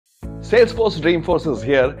Salesforce Dreamforce is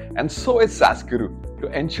here, and so is saasguru, to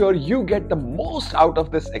ensure you get the most out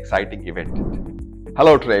of this exciting event.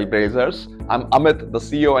 Hello Trailblazers, I'm Amit, the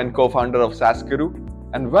CEO and co-founder of saasguru,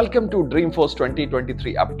 and welcome to Dreamforce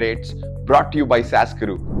 2023 updates brought to you by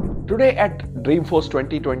saasguru. Today at Dreamforce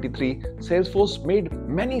 2023, Salesforce made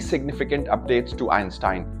many significant updates to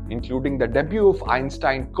Einstein, including the debut of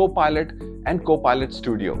Einstein Copilot and Copilot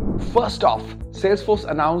Studio. First off, Salesforce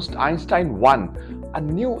announced Einstein 1, a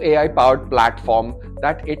new AI-powered platform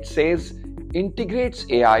that it says integrates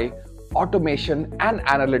AI, automation, and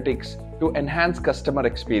analytics to enhance customer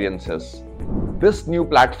experiences. This new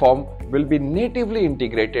platform will be natively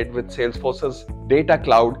integrated with Salesforce's data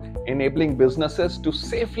cloud, enabling businesses to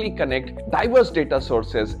safely connect diverse data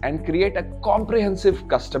sources and create a comprehensive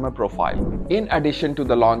customer profile. In addition to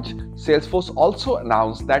the launch, Salesforce also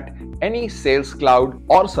announced that any Sales Cloud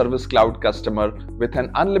or Service Cloud customer with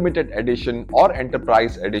an Unlimited Edition or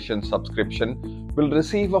Enterprise Edition subscription will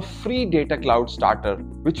receive a free Data Cloud starter,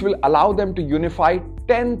 which will allow them to unify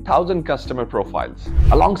 10,000 customer profiles.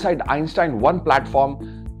 Alongside Einstein 1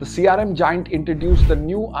 platform, the CRM giant introduced the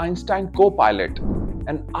new Einstein Copilot,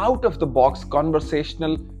 an out-of-the-box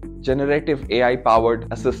conversational generative AI-powered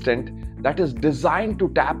assistant that is designed to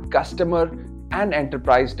tap customer and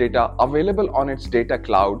enterprise data available on its data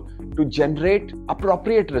cloud to generate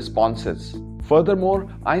appropriate responses. Furthermore,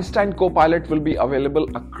 Einstein Copilot will be available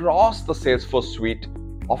across the Salesforce suite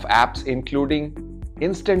of apps, including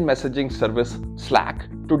instant messaging service Slack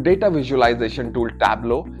to data visualization tool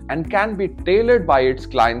Tableau, and can be tailored by its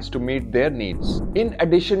clients to meet their needs. In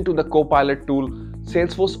addition to the Copilot tool,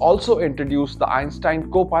 Salesforce also introduced the Einstein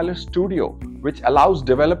Copilot Studio, which allows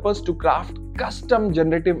developers to craft custom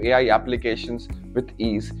generative AI applications with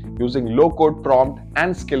ease using low-code prompt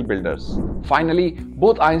and skill builders. Finally,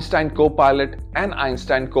 both Einstein Copilot and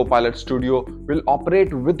Einstein Copilot Studio will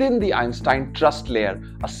operate within the Einstein Trust layer,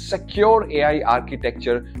 a secure AI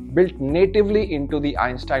architecture built natively into the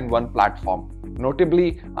Einstein 1 platform.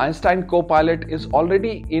 Notably, Einstein Copilot is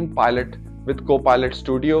already in pilot, with Copilot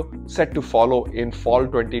Studio set to follow in fall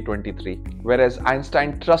 2023, whereas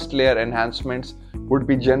Einstein Trust Layer enhancements would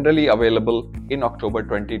be generally available in October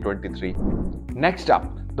 2023. Next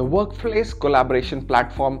up, the workplace collaboration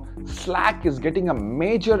platform Slack is getting a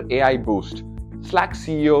major AI boost. Slack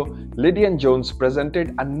CEO Lydian Jones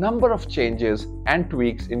presented a number of changes and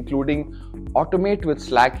tweaks, including automate with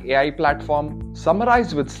Slack AI platform,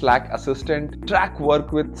 summarize with Slack Assistant, track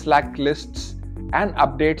work with Slack lists, and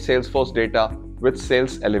update Salesforce data with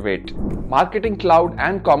Sales Elevate. Marketing Cloud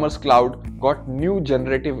and Commerce Cloud got new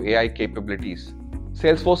generative AI capabilities.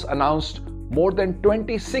 Salesforce announced more than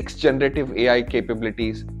 26 generative AI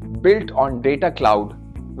capabilities built on Data Cloud,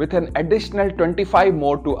 with an additional 25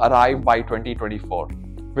 more to arrive by 2024.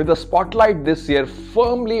 With the spotlight this year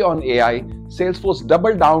firmly on AI, Salesforce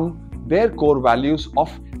doubled down their core values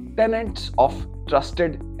of tenets of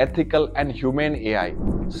trusted, ethical, and humane AI.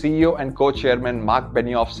 CEO and co-chairman Mark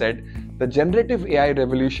Benioff said, "The generative AI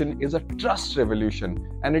revolution is a trust revolution,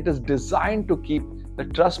 and it is designed to keep the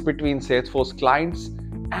trust between Salesforce clients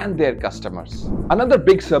and their customers." Another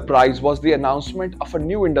big surprise was the announcement of a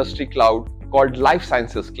new industry cloud called Life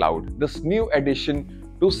Sciences Cloud. This new addition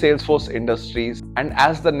to Salesforce Industries, and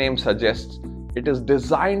as the name suggests, it is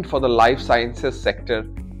designed for the life sciences sector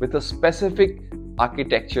with a specific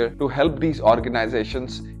architecture to help these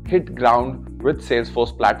organizations hit ground with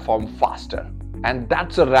Salesforce platform faster. And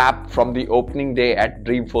that's a wrap from the opening day at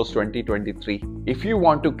Dreamforce 2023. If you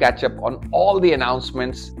want to catch up on all the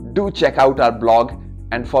announcements, do check out our blog,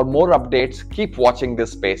 and for more updates, keep watching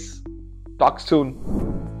this space. Talk soon.